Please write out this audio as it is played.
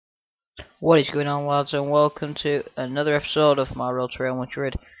What is going on, lads, and welcome to another episode of my Road to Real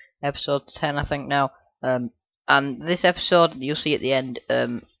Madrid, episode 10, I think now. Um, and this episode, you'll see at the end,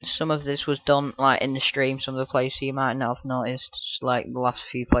 some of this was done like in the stream. Some of the players you might not have noticed, just like the last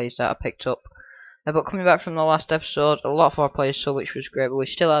few players that I picked up. But coming back from the last episode, a lot of our players saw, which was great. But we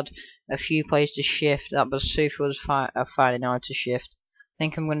still had a few players to shift. That was Sufa was finding hard to shift. I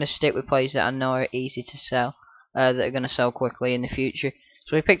think I'm going to stick with players that I know are easy to sell, that are going to sell quickly in the future.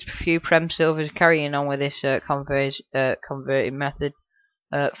 So we picked up a few Prem Silvers, carrying on with this converting method.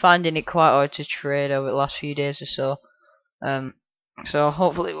 Finding it quite hard to trade over the last few days or so. So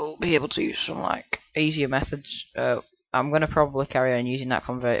hopefully we'll be able to use some like easier methods. I'm going to probably carry on using that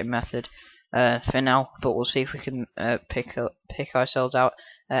converting method for now, but we'll see if we can pick ourselves out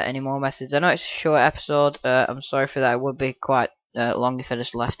any more methods. I know it's a short episode. I'm sorry for that. It would be quite long if I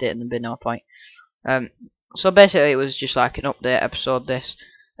just left it and there'd be no point. So basically, it was just like an update episode. This,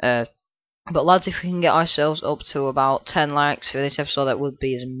 but lads, if we can get ourselves up to about 10 likes for this episode, that would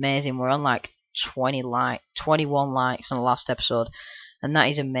be amazing. We're on like 21 likes on the last episode, and that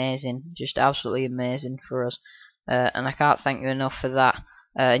is amazing, just absolutely amazing for us. And I can't thank you enough for that.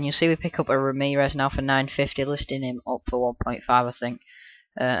 And you'll see we pick up a Ramirez now for 950, listing him up for 1.5, I think.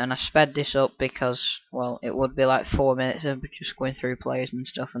 And I sped this up because, well, it would be like 4 minutes of just going through players and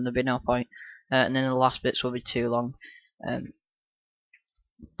stuff, and there'd be no point. And then the last bits will be too long.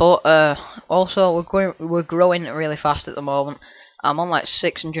 But also we're growing really fast at the moment. I'm on like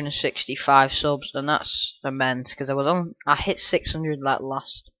 665 subs, and that's immense because I hit 600 like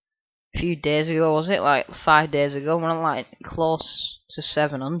last few days ago. Was it like 5 days ago? We're on like close to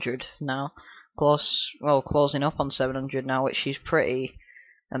 700 now. Closing up on 700 now, which is pretty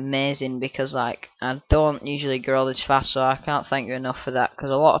amazing because like I don't usually grow this fast, so I can't thank you enough for that, because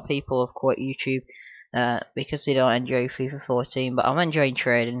a lot of people have quit YouTube because they don't enjoy FIFA 14, but I'm enjoying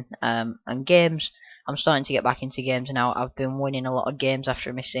trading and games. I'm starting to get back into games now. I've been winning a lot of games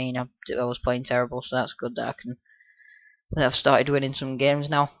after my scene. I was playing terrible, so that's good that I've started winning some games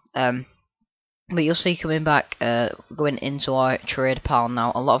now. But you'll see coming back, going into our trade pile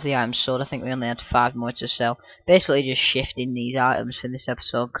now, a lot of the items sold. I think we only had 5 more to sell. Basically just shifting these items for this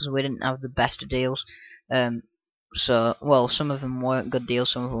episode because we didn't have the best deals. Well, some of them weren't good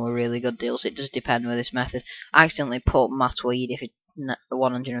deals, some of them were really good deals. It does depend with this method. I accidentally put Matweed if it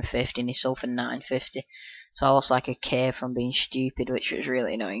 150 and he sold for 950. So I lost like a K from being stupid, which was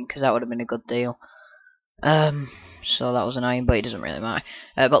really annoying because that would have been a good deal. So that was annoying, but it doesn't really matter.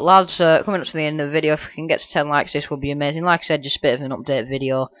 But lads, coming up to the end of the video, if we can get to 10 likes, this will be amazing. Like I said, just a bit of an update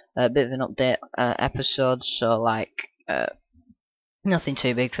video, a bit of an update episode, so like, nothing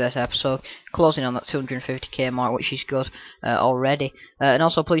too big for this episode. Closing on that 250k mark, which is good already. And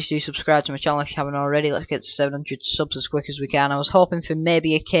also, please do subscribe to my channel if you haven't already. Let's get to 700 subs as quick as we can. I was hoping for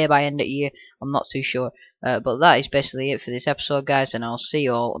maybe a K by end of year. I'm not too sure. But that is basically it for this episode, guys, and I'll see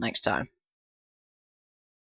you all next time.